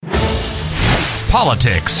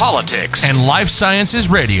Politics, and Life Sciences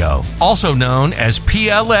Radio, also known as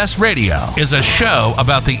PLS Radio, is a show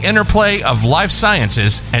about the interplay of life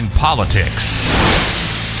sciences and politics.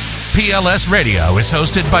 PLS Radio is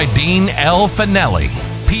hosted by Dean L. Finelli,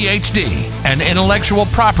 PhD, an intellectual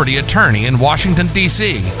property attorney in Washington,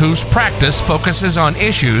 D.C., whose practice focuses on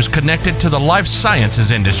issues connected to the life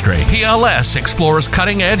sciences industry. PLS explores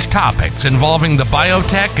cutting-edge topics involving the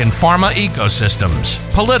biotech and pharma ecosystems,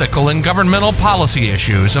 political and governmental policy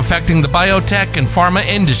issues affecting the biotech and pharma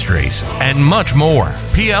industries, and much more.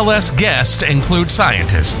 PLS guests include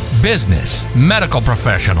scientists, business, medical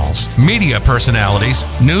professionals, media personalities,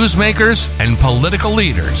 newsmakers, and political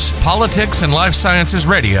leaders. Politics and Life Sciences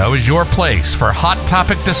Radio is your place for hot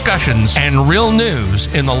topic discussions and real news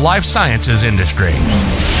in the life sciences industry.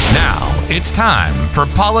 Now, it's time for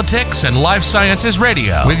Politics and Life Sciences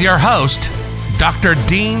Radio with your host, Dr.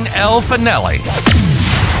 Dean L. Finelli.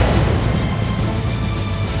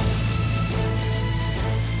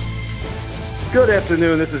 Good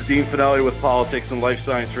afternoon. This is Dean Finelli with Politics and Life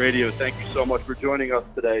Science Radio. Thank you so much for joining us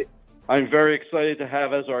today. I'm very excited to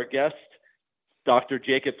have as our guest Dr.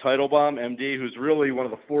 Jacob Teitelbaum, MD, who's really one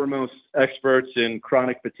of the foremost experts in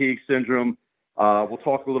chronic fatigue syndrome. We'll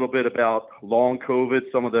talk a little bit about long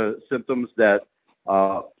COVID, some of the symptoms that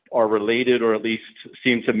are related or at least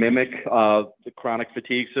seem to mimic the chronic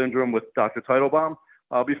fatigue syndrome with Dr. Teitelbaum.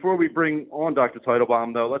 Before we bring on Dr.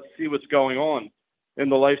 Teitelbaum, though, let's see what's going on in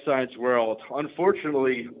the life science world.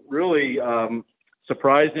 Unfortunately, really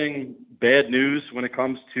surprising bad news when it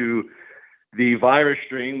comes to the virus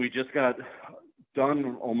strain. We just got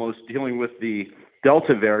done almost dealing with the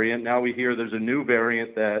Delta variant. Now we hear there's a new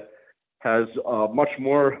variant that has much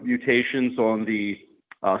more mutations on the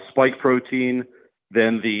spike protein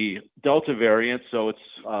than the Delta variant. So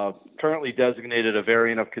it's currently designated a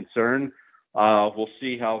variant of concern. We'll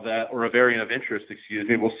see how that, or a variant of interest, excuse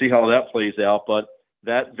me. We'll see how that plays out. But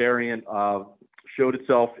that variant showed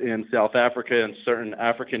itself in South Africa and certain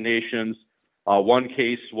African nations. One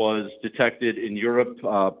case was detected in Europe,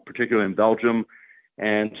 particularly in Belgium,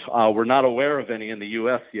 and we're not aware of any in the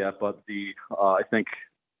U.S. yet, but I think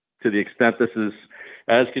to the extent this is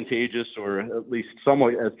as contagious, or at least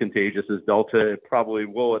somewhat as contagious as Delta, it probably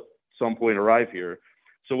will at some point arrive here.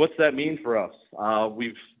 So what's that mean for us?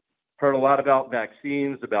 We've heard a lot about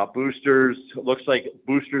vaccines, about boosters. It looks like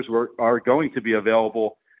boosters are going to be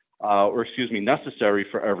available, necessary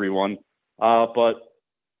for everyone. But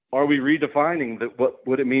are we redefining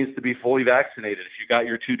what it means to be fully vaccinated? If you got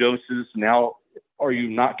your 2 doses, now are you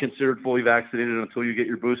not considered fully vaccinated until you get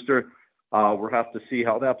your booster? We'll have to see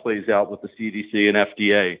how that plays out with the CDC and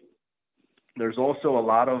FDA. There's also a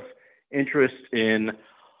lot of interest in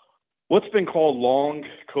what's been called long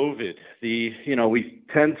COVID.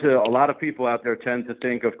 A lot of people out there tend to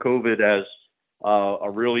think of COVID as a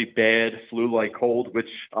really bad flu-like cold, which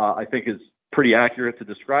I think is pretty accurate to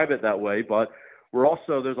describe it that way. But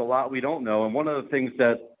there's a lot we don't know. And one of the things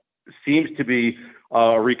that seems to be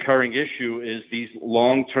a recurring issue is these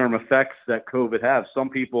long-term effects that COVID have. Some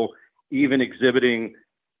people even exhibiting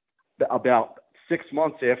about 6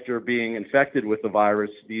 months after being infected with the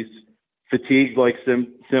virus, these fatigue-like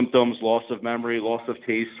symptoms, loss of memory, loss of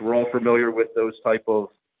taste. We're all familiar with those type of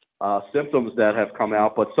symptoms that have come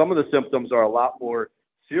out, but some of the symptoms are a lot more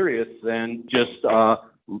serious than just a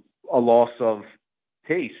loss of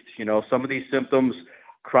taste. Some of these symptoms,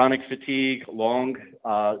 chronic fatigue, long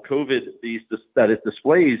COVID, that it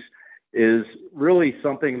displays, is really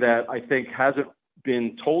something that I think hasn't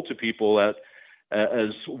been told to people as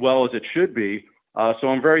well as it should be. So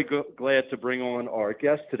I'm very glad to bring on our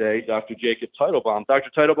guest today, Dr. Jacob Teitelbaum.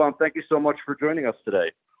 Dr. Teitelbaum, thank you so much for joining us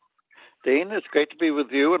today. Dean, it's great to be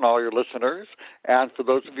with you and all your listeners. And for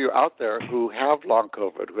those of you out there who have long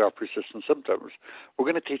COVID, who have persistent symptoms, we're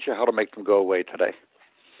going to teach you how to make them go away today.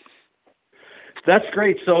 That's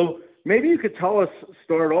great. So maybe you could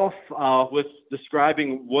start off with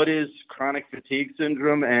describing what is chronic fatigue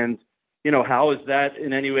syndrome, and how is that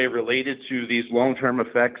in any way related to these long-term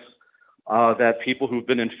effects that people who've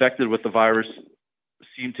been infected with the virus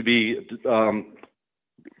seem to be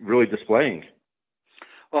really displaying?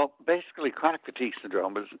 Well, basically, chronic fatigue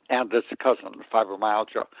syndrome and its cousin,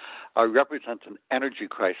 fibromyalgia, represents an energy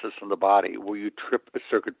crisis in the body where you trip a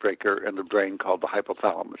circuit breaker in the brain called the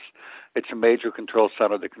hypothalamus. It's a major control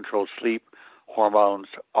center that controls sleep, hormones,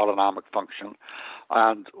 autonomic function.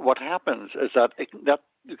 And what happens is that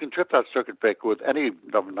You can trip that circuit breaker with any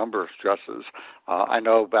number of stresses. I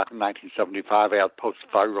know back in 1975, I had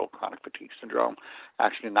post-viral chronic fatigue syndrome.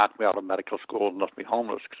 Actually knocked me out of medical school and left me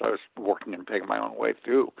homeless because I was working and paying my own way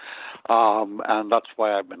through. And that's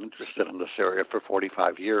why I've been interested in this area for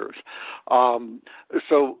 45 years.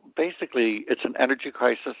 So basically, it's an energy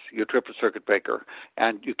crisis. You trip a circuit breaker,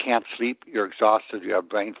 and you can't sleep. You're exhausted. You have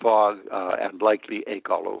brain fog, and likely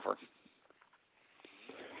ache all over.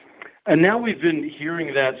 And now we've been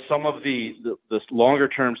hearing that some of the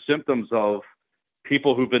longer-term symptoms of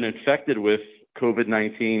people who've been infected with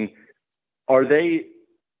COVID-19, is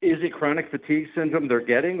it chronic fatigue syndrome they're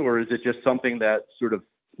getting, or is it just something that sort of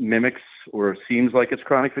mimics or seems like it's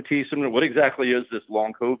chronic fatigue syndrome? What exactly is this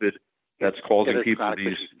long COVID that's causing people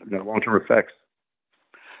these long-term effects?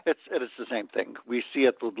 It is the same thing. We see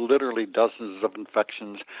it with literally dozens of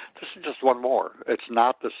infections. This is just one more. It's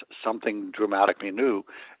not this something dramatically new.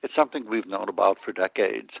 It's something we've known about for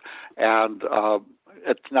decades. And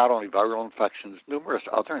it's not only viral infections, numerous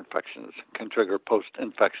other infections can trigger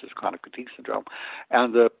post-infectious chronic fatigue syndrome.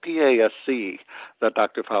 And the PASC that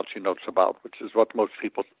Dr. Fauci notes about, which is what most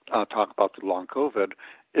people talk about with long COVID,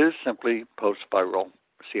 is simply post-viral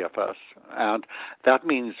CFS. And that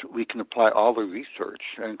means we can apply all the research,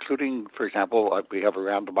 including, for example, we have a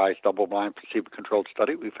randomized double-blind placebo-controlled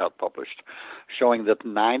study we've had published showing that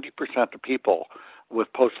 90% of people with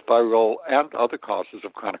post-viral and other causes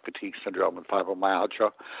of chronic fatigue syndrome and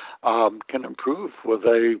fibromyalgia can improve with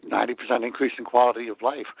a 90% increase in quality of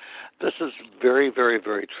life. This is very, very,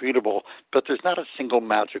 very treatable, but there's not a single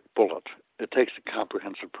magic bullet. It takes a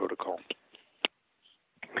comprehensive protocol.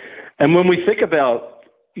 And when we think about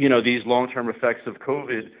these long-term effects of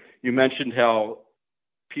COVID, you mentioned how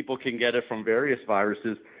people can get it from various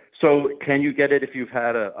viruses. So can you get it if you've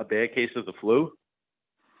had a bad case of the flu?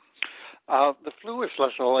 The flu is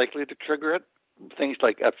less likely to trigger it. Things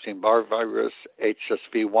like Epstein-Barr virus,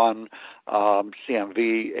 HSV1,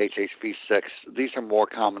 CMV, HHV6, these are more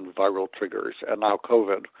common viral triggers, and now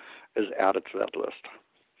COVID is added to that list.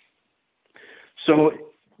 So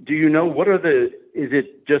do you know is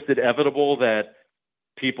it just inevitable that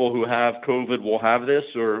people who have COVID will have this,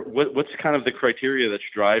 or what's kind of the criteria that's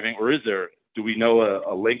driving, or do we know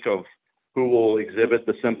a link of who will exhibit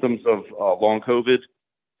the symptoms of long COVID?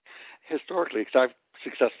 Historically, because I've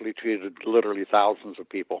successfully treated literally thousands of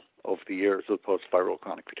people over the years with post-viral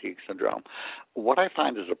chronic fatigue syndrome, what I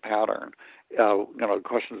find is a pattern. The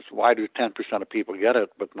question is, why do 10% of people get it,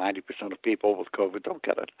 but 90% of people with COVID don't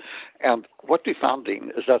get it? And what we found,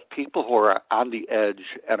 Dean, is that people who are on the edge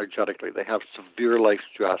energetically, they have severe life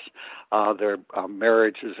stress, their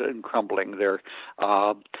marriage is crumbling, they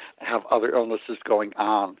have other illnesses going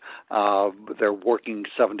on, they're working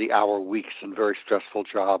 70-hour weeks in very stressful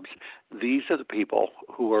jobs. These are the people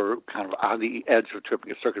who are kind of on the edge of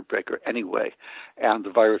tripping a circuit breaker anyway, and the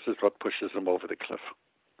virus is what pushes them over the cliff.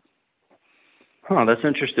 Huh, that's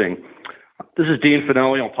interesting. This is Dean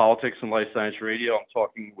Finelli on Politics and Life Science Radio. I'm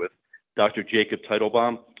talking with Dr. Jacob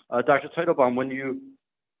Teitelbaum. Dr. Teitelbaum,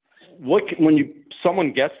 when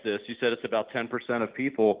someone gets this, you said it's about 10% of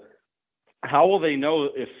people. How will they know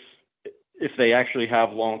if they actually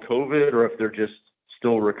have long COVID or if they're just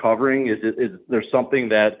still recovering? Is there something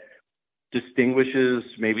that distinguishes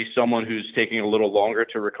maybe someone who's taking a little longer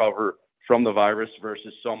to recover from the virus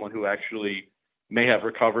versus someone who actually may have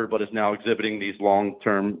recovered but is now exhibiting these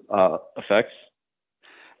long-term effects?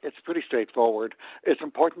 It's pretty straightforward. It's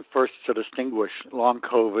important first to distinguish long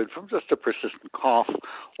COVID from just a persistent cough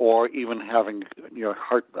or even having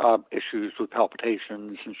heart issues with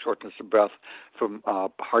palpitations and shortness of breath from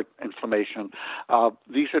heart inflammation.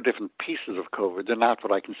 These are different pieces of COVID. They're not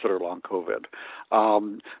what I consider long COVID.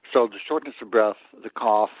 So the shortness of breath, the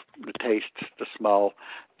cough, the taste, the smell,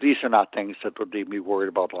 these are not things that would leave me worried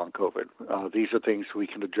about long COVID. These are things we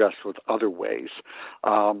can address with other ways.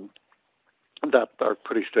 That are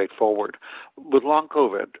pretty straightforward. With long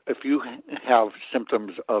COVID, if you have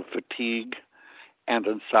symptoms of fatigue and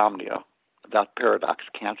insomnia, that paradox,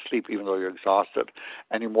 can't sleep even though you're exhausted,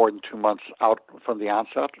 any more than 2 months out from the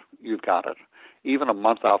onset, you've got it. Even a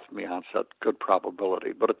month out from the onset, good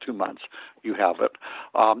probability, but at 2 months, you have it.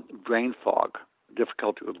 Brain fog,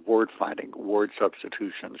 difficulty with word finding, word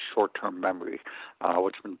substitution, short-term memory,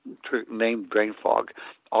 which has been named brain fog,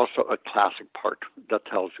 also a classic part that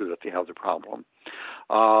tells you that you have the problem.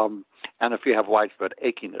 And if you have widespread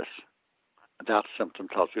achiness, that symptom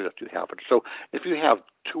tells you that you have it. So if you have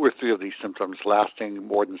 2 or 3 of these symptoms lasting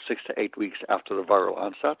more than 6 to 8 weeks after the viral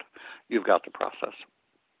onset, you've got the process.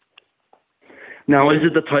 Now, is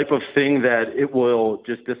it the type of thing that it will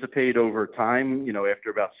just dissipate over time? After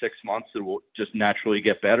about 6 months, it will just naturally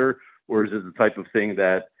get better? or is it the type of thing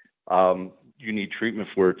that you need treatment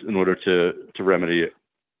for in order to remedy it?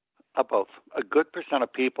 Both. A good percent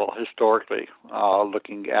of people historically,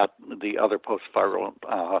 looking at the other post-viral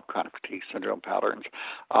chronic fatigue syndrome patterns,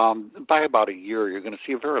 by about a year, you're going to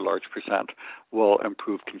see a very large percent will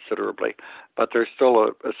improve considerably. But there's still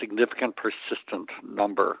a significant persistent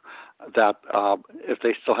number that if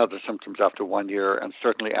they still have the symptoms after 1 year, and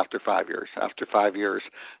certainly after 5 years. After 5 years,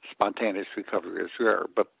 spontaneous recovery is rare,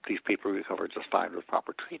 but these people recover just fine with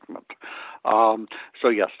proper treatment. So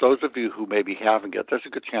yes, those of you who may be having it, there's a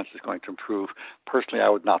good chance it's going to improve. Personally, I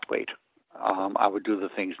would not wait. I would do the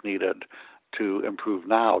things needed to improve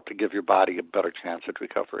now to give your body a better chance at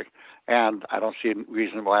recovery. And I don't see a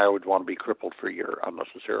reason why I would want to be crippled for a year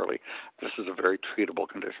unnecessarily. This is a very treatable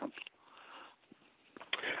condition.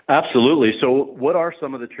 Absolutely. So what are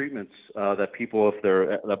some of the treatments that people, if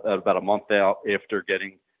they're about a month out after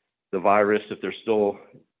getting the virus, if they're still,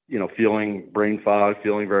 feeling brain fog,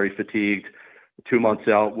 feeling very fatigued, 2 months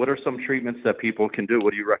out, what are some treatments that people can do?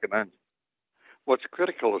 What do you recommend? What's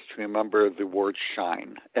critical is to remember the word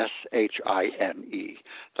SHINE, S-H-I-N-E.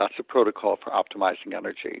 That's a protocol for optimizing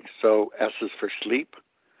energy. So S is for sleep.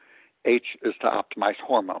 H is to optimize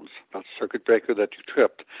hormones. That circuit breaker that you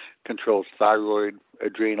tripped controls thyroid,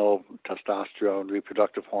 adrenal, testosterone,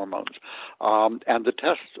 reproductive hormones. And the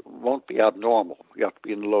test won't be abnormal. You have to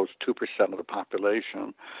be in the lowest 2% of the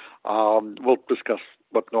population. We'll discuss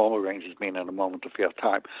what normal ranges mean in a moment if we have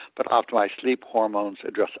time. But optimize sleep, hormones,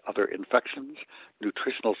 address other infections.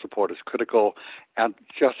 Nutritional support is critical. And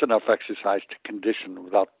just enough exercise to condition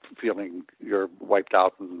without feeling you're wiped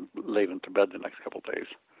out and laid into bed the next couple of days.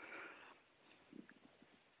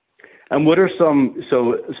 And what are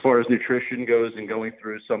so as far as nutrition goes and going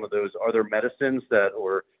through some of those, are there medicines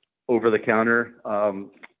or over-the-counter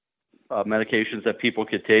medications that people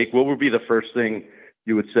could take? What would be the first thing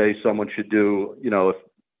you would say someone should do? If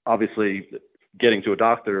obviously getting to a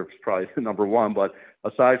doctor is probably number one, but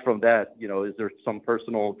aside from that, is there some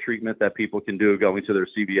personal treatment that people can do going to their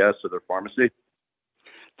CVS or their pharmacy?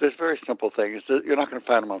 There's very simple things. You're not going to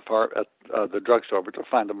find them at the drugstore, but you'll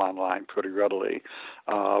find them online pretty readily,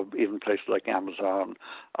 even places like Amazon,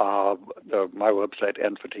 my website,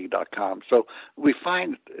 nfatigue.com. So we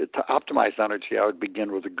find to optimize energy, I would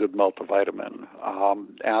begin with a good multivitamin,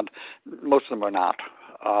 and most of them are not.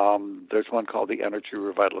 There's one called the Energy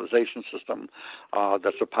Revitalization System.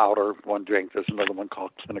 That's a powder, one drink. There's another one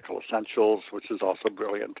called Clinical Essentials, which is also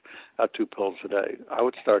brilliant, 2 pills a day. I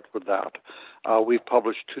would start with that. We've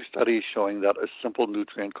published 2 studies showing that a simple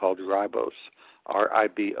nutrient called ribose,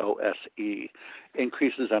 R-I-B-O-S-E,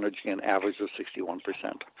 increases energy an average of 61%.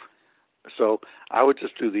 So I would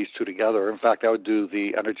just do these 2 together. In fact, I would do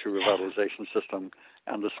the Energy Revitalization System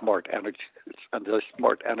and the Smart Energy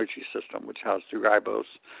System, which has the ribose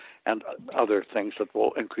and other things that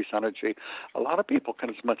will increase energy. A lot of people can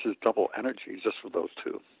as much as double energy just with those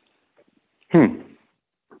 2.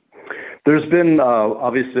 There's been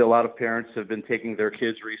obviously a lot of parents have been taking their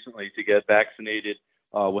kids recently to get vaccinated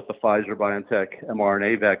with the Pfizer-BioNTech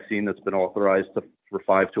mRNA vaccine that's been authorized for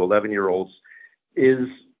 5 to 11-year-olds.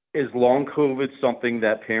 Is long COVID something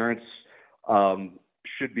that parents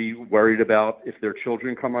should be worried about if their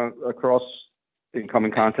children come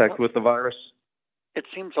in contact with the virus? It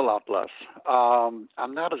seems a lot less.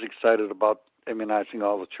 I'm not as excited about immunizing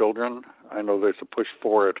all the children. I know there's a push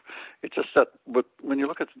for it. It's just that when you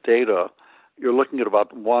look at the data, you're looking at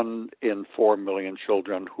about 1 in 4 million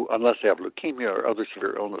children who, unless they have leukemia or other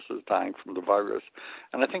severe illnesses, dying from the virus.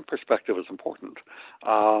 And I think perspective is important.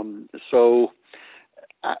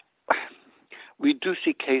 We do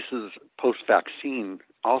see cases post-vaccine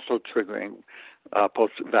also triggering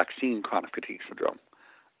post-vaccine chronic fatigue syndrome.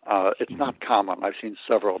 It's not common. I've seen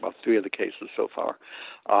several, about 3 of the cases so far.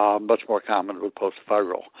 Much more common with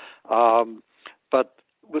post-viral. But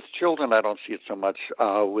with children, I don't see it so much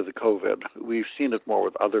with the COVID. We've seen it more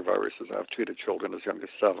with other viruses. I've treated children as young as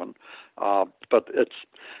 7. But it's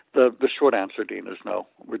the short answer, Dean, is no.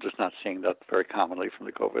 We're just not seeing that very commonly from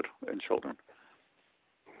the COVID in children.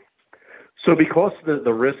 So because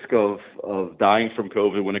the risk of dying from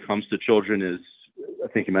COVID when it comes to children is, I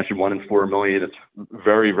think you mentioned 1 in 4 million, it's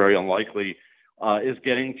very, very unlikely. Is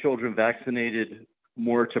getting children vaccinated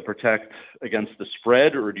more to protect against the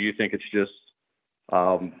spread, or do you think it's just,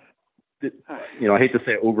 I hate to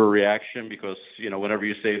say overreaction because, whenever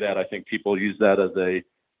you say that, I think people use that as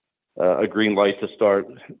a green light to start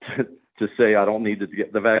to say, I don't need to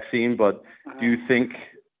get the vaccine. But do you think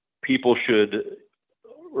people should,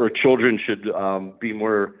 or children should be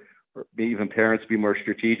more, or even parents be more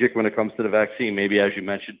strategic when it comes to the vaccine? Maybe, as you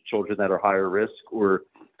mentioned, children that are higher risk, or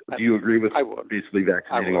Do you agree with I would. basically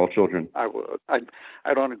vaccinating all children? I would.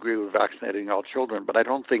 I don't agree with vaccinating all children, but I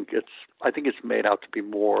think it's made out to be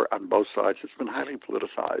more on both sides. It's been highly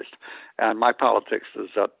politicized. And my politics is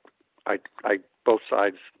that both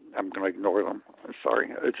sides, I'm going to ignore them. I'm sorry.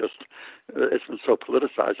 It's been so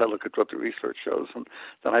politicized. I look at what the research shows, and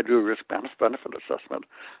then I do a risk-benefit assessment.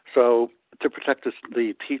 So to protect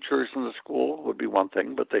the teachers in the school would be one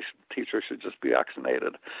thing, but teachers should just be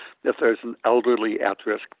vaccinated. If there's an elderly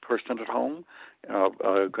at-risk person at home,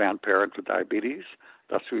 a grandparent with diabetes,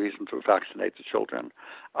 that's the reason to vaccinate the children.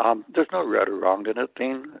 There's no right or wrong in it,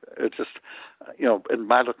 Dean. It's just, in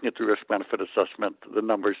my looking at the risk-benefit assessment, the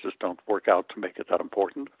numbers just don't work out to make it that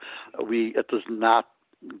important. It does not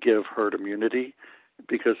give herd immunity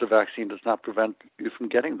because the vaccine does not prevent you from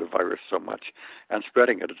getting the virus so much and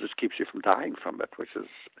spreading it. It just keeps you from dying from it, which is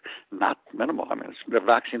not minimal. I mean, the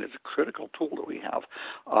vaccine is a critical tool that we have.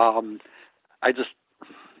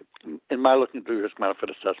 In my looking at the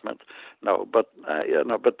risk-benefit assessment, no, but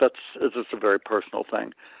it's just a very personal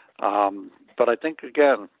thing. But I think,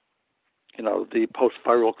 again, the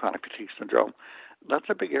post-viral chronic fatigue syndrome, that's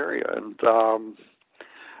a big area, and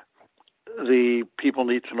the people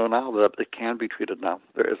need to know now that it can be treated now.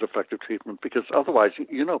 There is effective treatment, because otherwise,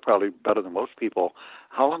 probably better than most people,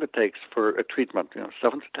 how long it takes for a treatment, 7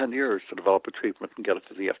 to 10 years to develop a treatment and get it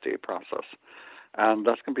to the FDA process. And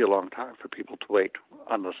that's going to be a long time for people to wait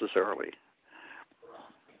unnecessarily.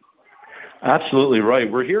 Absolutely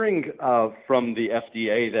right. We're hearing from the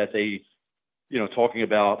FDA that they, talking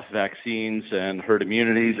about vaccines and herd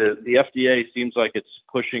immunity, the FDA seems like it's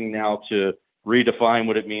pushing now to redefine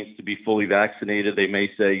what it means to be fully vaccinated. They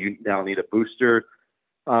may say you now need a booster.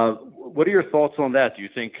 What are your thoughts on that? Do you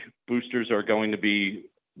think boosters are going to be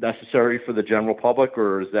necessary for the general public,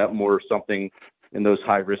 or is that more something in those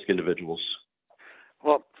high-risk individuals?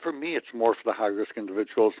 Well, for me, it's more for the high-risk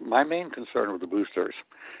individuals. My main concern with the boosters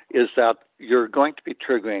is that you're going to be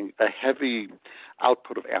triggering a heavy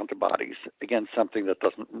output of antibodies against something that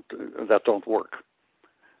don't work.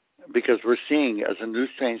 Because we're seeing, as the new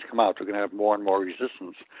strains come out, we're going to have more and more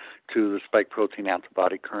resistance to the spike protein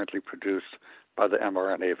antibody currently produced by the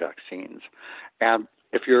mRNA vaccines. And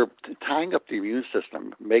if you're tying up the immune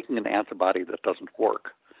system, making an antibody that doesn't work,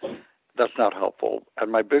 that's not helpful.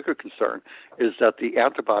 And my bigger concern is that the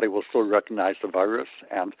antibody will still recognize the virus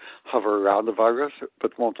and hover around the virus,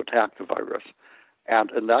 but won't attack the virus.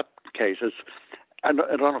 And in that case, I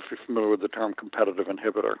don't know if you're familiar with the term competitive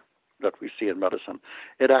inhibitor that we see in medicine.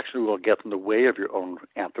 It actually will get in the way of your own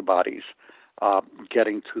antibodies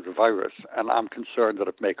getting to the virus. And I'm concerned that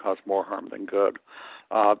it may cause more harm than good.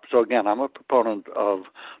 So again, I'm a proponent of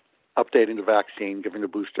updating the vaccine, giving the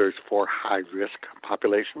boosters for high-risk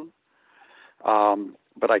population.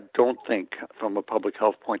 But I don't think, from a public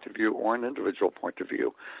health point of view or an individual point of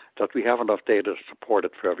view, that we have enough data to support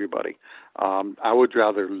it for everybody. I would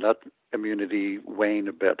rather let immunity wane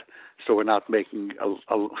a bit so we're not making a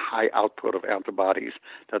high output of antibodies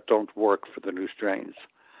that don't work for the new strains.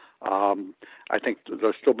 I think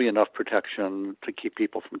there'll still be enough protection to keep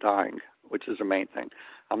people from dying, which is the main thing.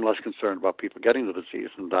 I'm less concerned about people getting the disease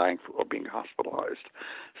and dying or being hospitalized.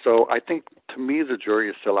 So I think, to me, the jury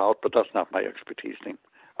is still out, but that's not my expertise, Dean.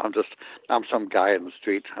 I'm some guy in the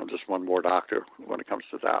street. I'm just one more doctor when it comes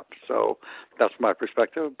to that. So that's my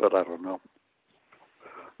perspective, but I don't know.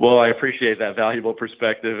 Well, I appreciate that valuable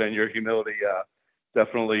perspective and your humility.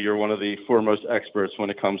 Definitely, you're one of the foremost experts when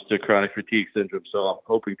it comes to chronic fatigue syndrome, so I'm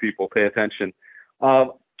hoping people pay attention. I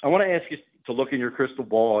want to ask you to look in your crystal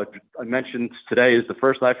ball. I mentioned today is the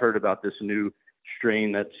first I've heard about this new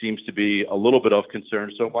strain that seems to be a little bit of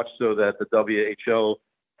concern, so much so that the WHO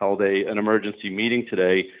held an emergency meeting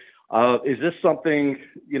today. Is this something,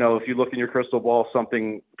 if you look in your crystal ball,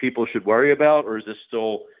 something people should worry about, or is this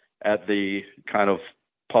still at the kind of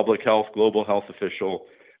public health, global health official,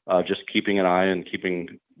 just keeping an eye and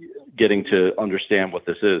getting to understand what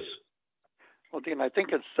this is? Well, Dean, I think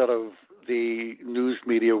instead of the news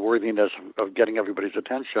media worthiness of getting everybody's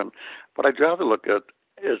attention, what I'd rather look at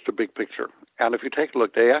is the big picture. And if you take a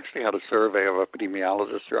look, they actually had a survey of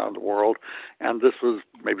epidemiologists around the world, and this was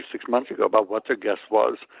maybe 6 months ago, about what their guess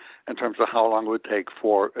was in terms of how long it would take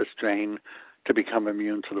for a strain to become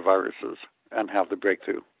immune to the viruses and have the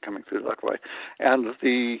breakthrough coming through that way. And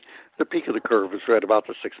the peak of the curve is right about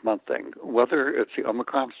the 6-month thing. Whether it's the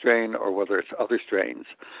Omicron strain or whether it's other strains,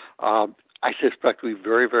 I suspect we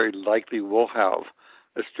very, very likely will have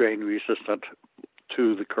a strain resistant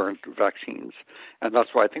to the current vaccines. And that's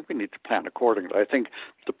why I think we need to plan accordingly. I think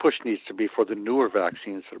the push needs to be for the newer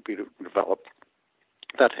vaccines that are being developed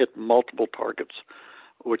that hit multiple targets,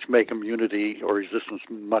 which make immunity or resistance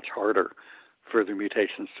much harder further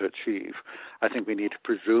mutations to achieve. I think we need to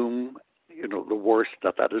presume, the worst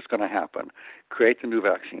that is going to happen, create the new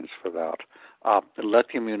vaccines for that, and let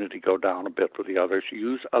the immunity go down a bit with the others,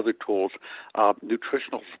 use other tools.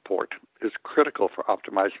 Nutritional support is critical for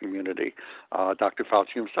optimizing immunity. Dr.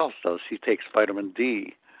 Fauci himself says he takes vitamin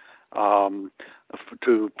D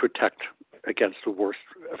to protect against the worst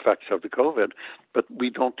effects of the COVID, but we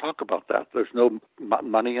don't talk about that. There's no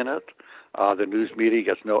money in it. The news media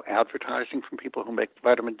gets no advertising from people who make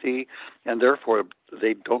vitamin D, and therefore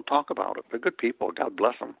they don't talk about it. They're good people, God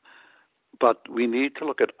bless them. But we need to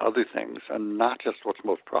look at other things and not just what's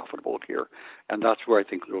most profitable here, and that's where I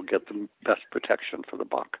think we'll get the best protection for the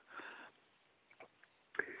buck.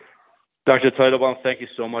 Dr. Teitelbaum, thank you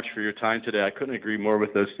so much for your time today. I couldn't agree more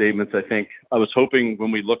with those statements. I think I was hoping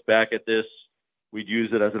when we look back at this, we'd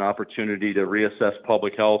use it as an opportunity to reassess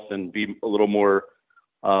public health and be a little more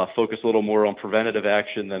focus a little more on preventative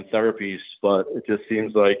action than therapies. But it just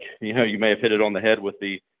seems like, you may have hit it on the head with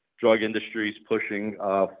the drug industries pushing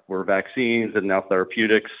for vaccines and now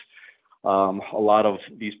therapeutics. A lot of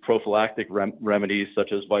these prophylactic remedies,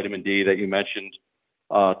 such as vitamin D that you mentioned,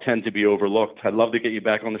 tend to be overlooked. I'd love to get you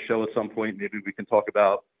back on the show at some point. Maybe we can talk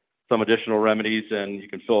about some additional remedies and you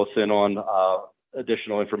can fill us in on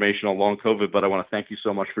additional information on long COVID. But I want to thank you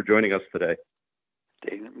so much for joining us today.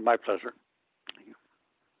 Dean, my pleasure.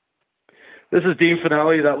 This is Dean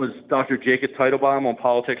Finelli. That was Dr. Jacob Teitelbaum on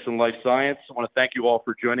Politics and Life Science. I want to thank you all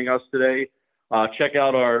for joining us today. Check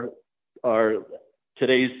out our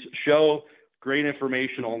today's show. Great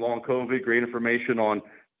information on long COVID, great information on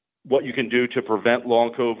what you can do to prevent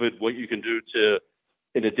long COVID, what you can do to,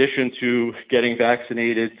 in addition to getting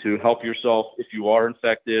vaccinated, to help yourself if you are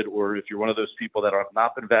infected, or if you're one of those people that have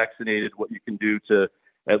not been vaccinated, what you can do to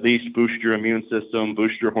at least boost your immune system,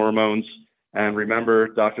 boost your hormones. And remember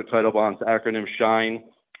Dr. Teitelbaum's acronym SHINE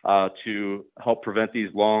to help prevent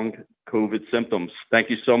these long COVID symptoms. Thank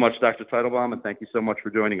you so much, Dr. Teitelbaum, and thank you so much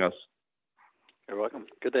for joining us. You're welcome.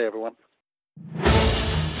 Good day, everyone.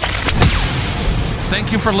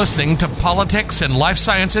 Thank you for listening to Politics and Life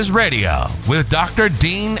Sciences Radio with Dr.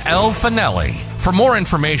 Dean L. Finelli. For more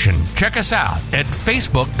information, check us out at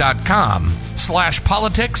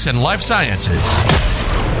facebook.com/politicsandlifesciences.